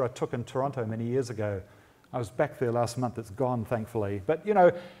playground picture I took in Toronto many years ago. I was back there last month. It's gone, thankfully. But, you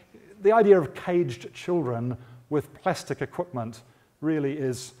know, the idea of caged children with plastic equipment really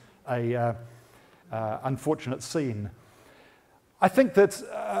is a unfortunate scene. I think that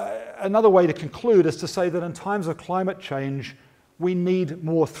another way to conclude is to say that in times of climate change, we need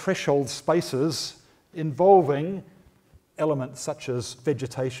more threshold spaces involving elements such as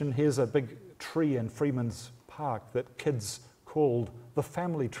vegetation. Here's a big tree in Freeman's Park that kids called the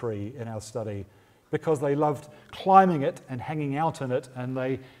family tree in our study because they loved climbing it and hanging out in it, and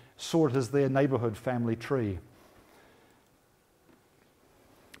they saw it as their neighbourhood family tree.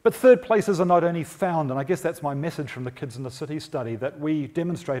 But third places are not only found, and I guess that's my message from the Kids in the City study, that we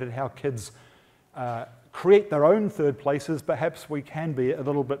demonstrated how kids create their own third places. Perhaps we can be a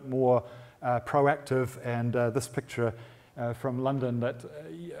little bit more proactive, and this picture from London that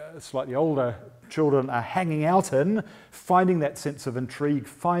slightly older children are hanging out in, finding that sense of intrigue,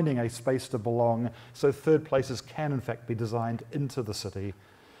 finding a space to belong, so third places can in fact be designed into the city.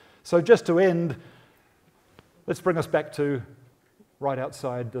 So just to end, let's bring us back to right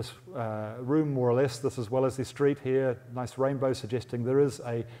outside this room, more or less, this as well as the street here, nice rainbow suggesting there is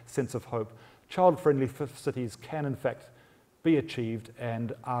a sense of hope. Child-friendly cities can in fact be achieved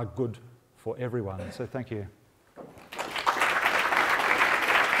and are good for everyone. So thank you.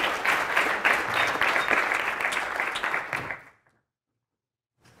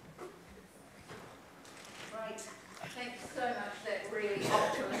 Great. Thanks so much. That really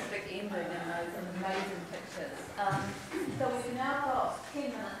optimistic ending and those amazing pictures. So we've now got 10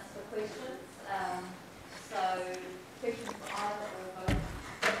 minutes for questions. So questions for either or both.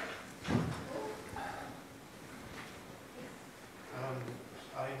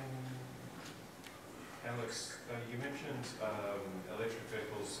 Alex, you mentioned electric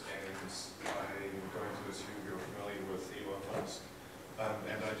vehicles, and I'm going to assume you're familiar with Elon Musk.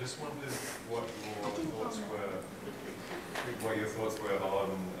 And I just wondered what your thoughts were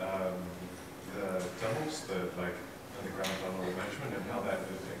on the tunnels, the underground tunnel management, and how that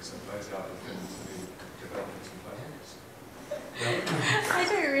affects and plays out within the developments and plans. I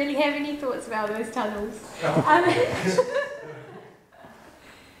don't really have any thoughts about those tunnels.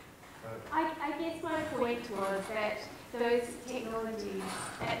 I guess my point was that those technologies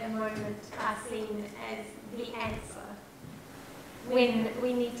at the moment are seen as the answer when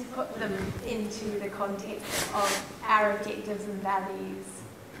we need to put them into the context of our objectives and values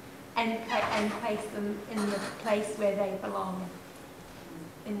and place them in the place where they belong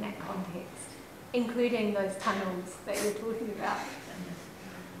in that context, including those tunnels that you're talking about.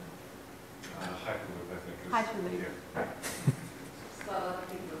 Hyperloop, I think. Hyperloop. Yeah. So other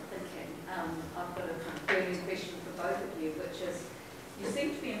people are thinking, I've got a kind of burning question for both of you, which is, you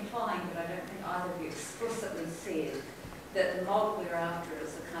seem to be implying, but I don't think either of you explicitly said, that the model we're after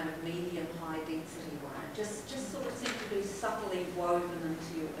is a kind of medium-high density one. It just sort of seemed to be subtly woven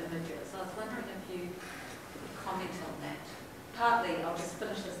into your images. I was wondering if you could comment on that. Partly, I'll just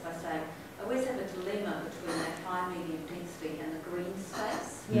finish this by saying, I always have a dilemma between that high medium density and the green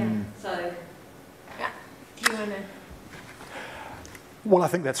space. Yeah. So, Do you want to? Well, I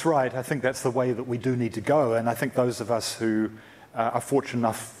think that's right. I think that's the way that we do need to go. And I think those of us who are fortunate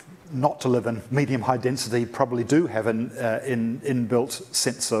enough not to live in medium-high density probably do have an inbuilt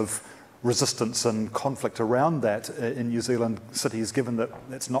sense of resistance and conflict around that in New Zealand cities, given that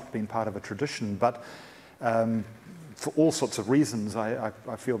it's not been part of a tradition. But for all sorts of reasons, I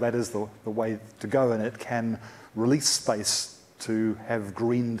feel that is the way to go, and it can release space to have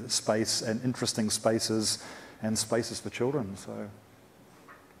greened space and interesting spaces and spaces for children. So.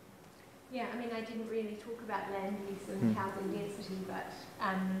 Yeah, I mean, I didn't really talk about land use and housing density, but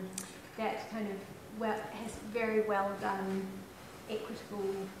that kind of has very well done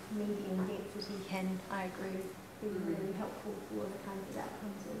equitable medium density can, I agree. been really helpful for the kinds of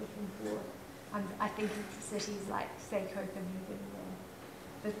outcomes we're looking for. I think of cities like, say, Copenhagen,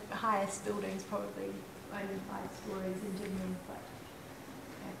 where the highest buildings probably only 5 stories in general, but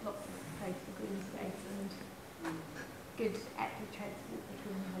have lots of space for green space and good active transport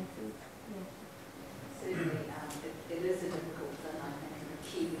between places. Yeah. Certainly, it is a difficult thing, I think, in a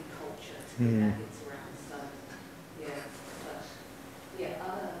Kiwi culture to get our heads around. So, yeah, but yeah,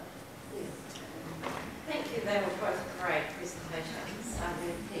 yes. Thank you. They were both great presentations.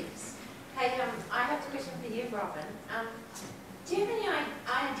 Really thanks. Hey, I have a question for you, Robin. Do you have any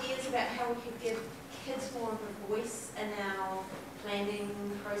ideas about how we could give kids more of a voice in our planning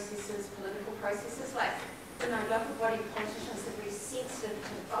processes, political processes? Like, local body politicians are very sensitive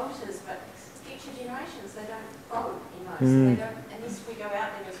to voters, but future generations, they don't vote, so they don't, unless we go out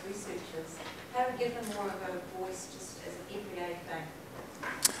there as researchers. How do we give them more of a voice just as an everyday thing?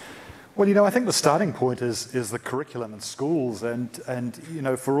 Well, I think the starting point is the curriculum in schools, and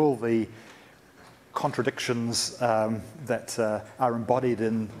for all the contradictions that are embodied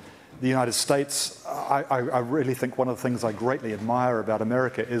in the United States, I really think one of the things I greatly admire about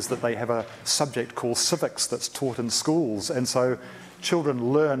America is that they have a subject called civics that's taught in schools, and so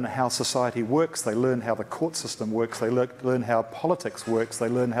children learn how society works, they learn how the court system works, they learn how politics works, they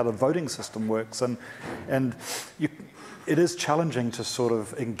learn how the voting system works, and it is challenging to sort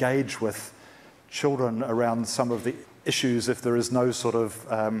of engage with children around some of the issues if there is no sort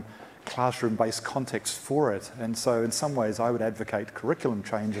of classroom-based context for it. And so in some ways I would advocate curriculum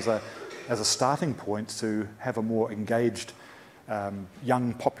change as a starting point to have a more engaged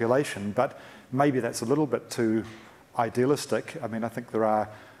young population, but maybe that's a little bit too idealistic. I mean, I think there are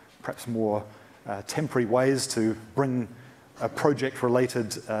perhaps more temporary ways to bring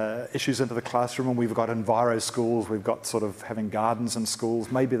project-related issues into the classroom, and we've got enviro schools, we've got sort of having gardens in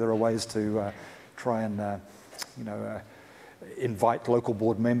schools. Maybe there are ways to try and invite local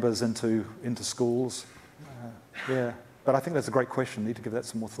board members into schools. Yeah, but I think that's a great question. Need to give that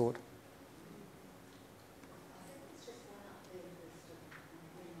some more thought.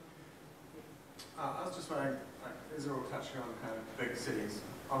 I was just wondering, as we're all touching on kind of big cities,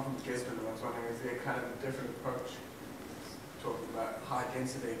 I'm from Gisborne, and I was wondering, is there kind of a different approach, talking about high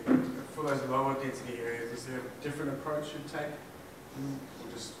density, for those lower density areas, is there a different approach you'd take? Or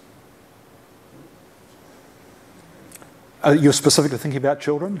just... You're specifically thinking about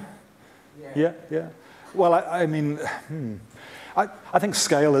children? Yeah. Well, I mean, I think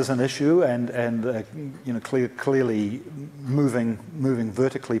scale is an issue, and clearly moving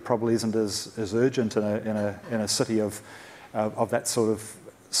vertically probably isn't as urgent in a city of that sort of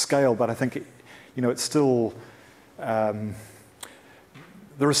scale. But I think it's still there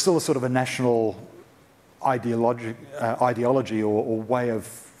is still a sort of a national ideology or way of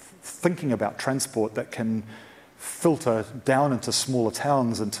thinking about transport that can filter down into smaller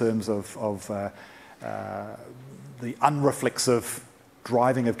towns in terms of the unreflexive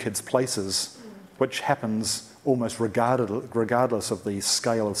driving of kids places, which happens almost regardless of the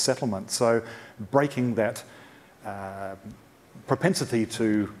scale of settlement. So breaking that propensity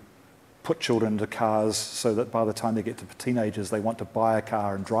to put children into cars so that by the time they get to teenagers they want to buy a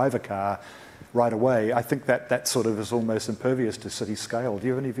car and drive a car right away, I think that sort of is almost impervious to city scale. Do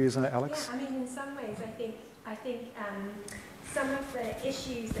you have any views on it, Alex? Yeah, I mean, in some ways I think some of the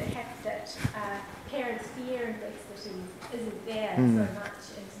issues that parents fear in big cities isn't there so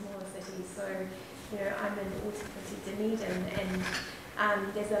much in smaller cities. So, I'm in Auckland, Dunedin,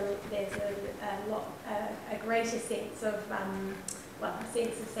 and there's a greater sense of a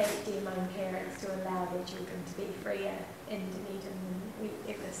sense of safety among parents to allow their children to be freer in Dunedin than we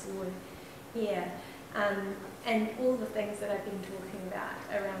ever saw here. And all the things that I've been talking about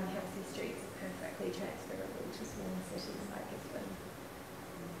around healthy streets are perfectly transferable to smaller cities like Witten.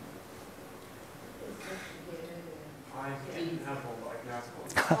 I didn't have one, but I can ask one.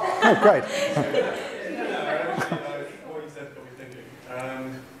 Oh, great. What you said got me thinking.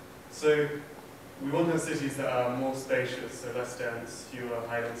 So we want to have cities that are more spacious, so less dense, fewer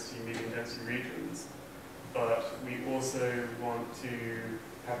high density, medium density regions, but we also want to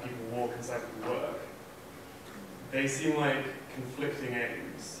have people walk and cycle to work. They seem like conflicting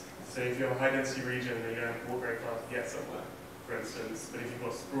aims. So if you have a high density region, then you don't have to walk very fast to get somewhere, for instance, but if you've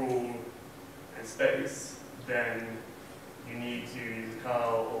got sprawl and space, then you need to use a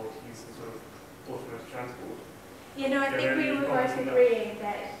car or to use some sort of autonomous transport. I think we were both agreeing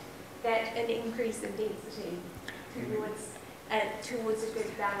that an increase in density towards a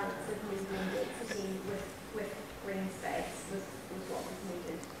good balance of medium density with green space was what was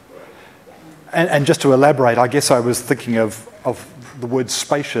needed. Yeah. And just to elaborate, I guess I was thinking of the word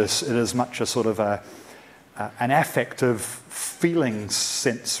spacious in as much a sort of a an affective feeling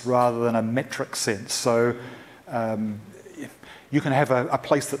sense rather than a metric sense. So you can have a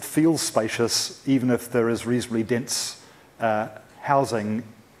place that feels spacious even if there is reasonably dense housing,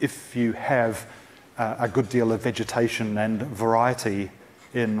 if you have a good deal of vegetation and variety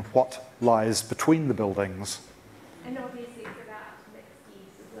in what lies between the buildings. And obviously it's about mixed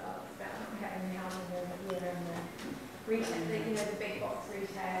use as well. It's about not having housing over here and the retail, the big box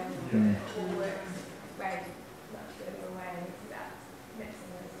retail, and the all works way much further away. It's about mixing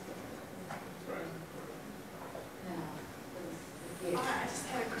those together. I just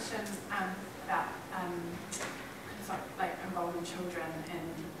had a question about like involving children in,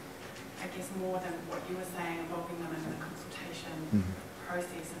 I guess, more than what you were saying, involving them in the consultation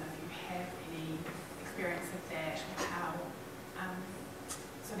process, and if you have any experience of that, how,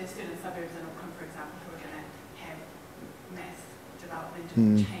 so there's certain suburbs in Auckland, for example, who are going to have mass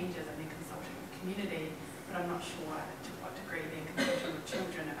developmental changes and they're consulting with community, but I'm not sure to what degree they're consulting with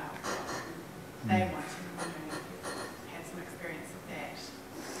children about what they want, and I'm wondering if you've had some experience of that.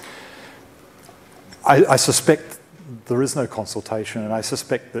 I suspect there is no consultation, and I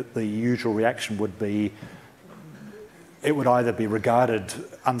suspect that the usual reaction would be it would either be regarded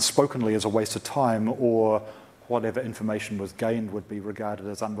unspokenly as a waste of time, or whatever information was gained would be regarded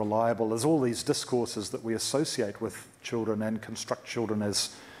as unreliable. There's all these discourses that we associate with children and construct children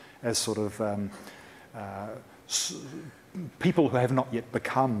as sort of people who have not yet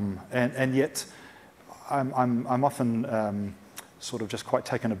become, and yet I'm often sort of just quite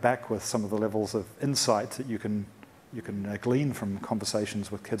taken aback with some of the levels of insight that you can glean from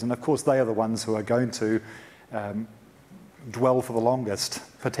conversations with kids. And of course they are the ones who are going to dwell for the longest,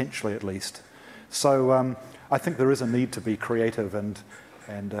 potentially at least. So I think there is a need to be creative and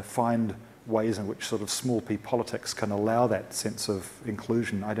find ways in which sort of small p politics can allow that sense of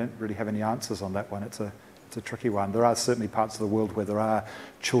inclusion. I don't really have any answers on that one. It's a tricky one. There are certainly parts of the world where there are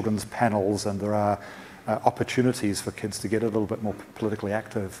children's panels and there are opportunities for kids to get a little bit more politically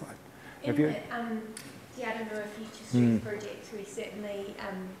active. Have you? The Aotearoa Future Streets project, we certainly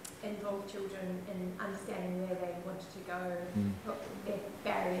involve children in understanding where they wanted to go, what their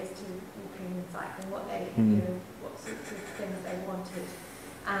barriers to walking and cycling, what they, what sorts of things they wanted,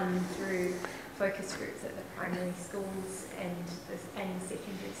 through focus groups at the primary schools and the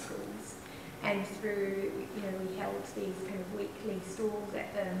secondary schools, and through, we held these kind of weekly stalls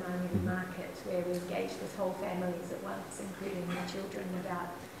at the Māngere market where we engaged with whole families at once, including the children, about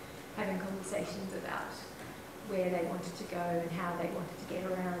having conversations about where they wanted to go and how they wanted to get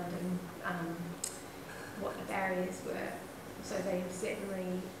around and what the barriers were. So they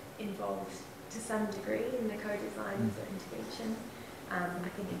certainly involved to some degree in the co-design of the intervention. I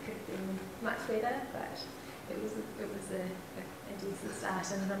think it could have been much better, but it was a decent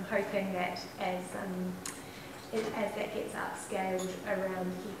start, and I'm hoping that as that gets upscaled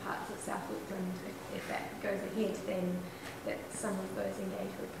around key parts of South Auckland, if that goes ahead, then that some of those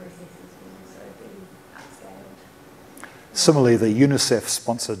engagement processes will also be upscaled. Similarly, the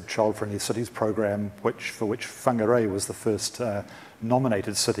UNICEF-sponsored Child Friendly Cities program, for which Whangarei was the first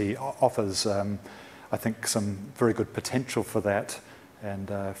nominated city, offers, I think, some very good potential for that.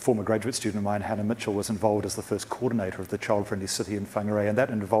 And a former graduate student of mine, Hannah Mitchell, was involved as the first coordinator of the Child Friendly City in Whangarei, and that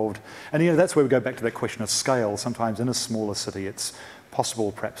involved, and that's where we go back to that question of scale. Sometimes in a smaller city it's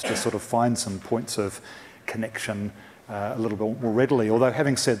possible perhaps to sort of find some points of connection a little bit more readily. Although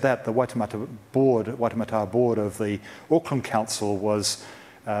having said that, the Waitemata board of the Auckland Council was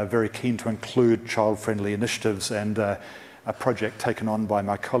very keen to include child-friendly initiatives, and a project taken on by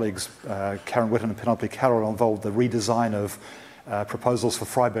my colleagues Karen Witten and Penelope Carroll involved the redesign of proposals for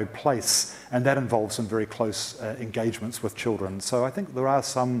Freiburg Place, and that involves some very close engagements with children. So I think there are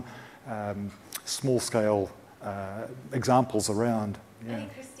some small-scale examples around. Yeah. I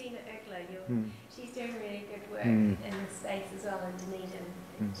think Christina Ergler, she's doing really good work in the space as well in Dunedin.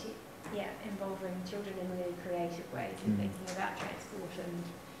 She, involving children in really creative ways and thinking about transport and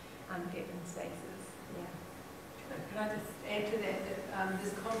urban spaces. Yeah. Could I just add to that,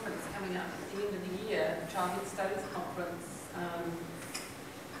 there's a conference coming up at the end of the year, a Childhood Studies Conference,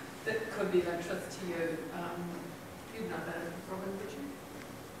 that could be of interest to you. You'd know that, Robin, would you?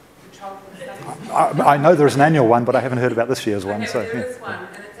 The Childhood Studies. I know there's an annual one, but I haven't heard about this year's one. So there is one,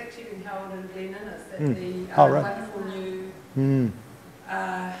 and it's actually been held in Glen Innes at the wonderful new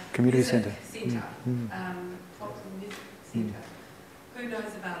community centre. Auckland Music Centre. Who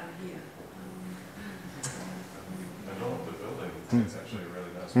knows about it here? I know of the building. It's actually a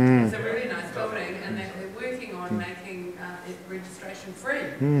really nice building. It's a really nice building, and they're working on making it registration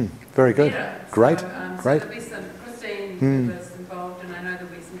free. Very good. Better. Great. So Great. there'll be some, Christine was involved, and I know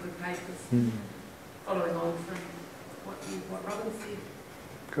there'll be some good papers following on from what Robin said.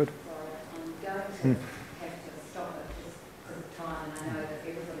 Good. Sorry, I'm going to have to stop it just because of time, and I know that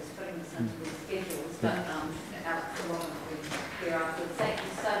everybody's putting this into their schedules, but out for Robin, we're after. Thank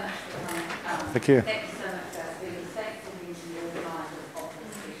you so much for coming. Thank you. Thank you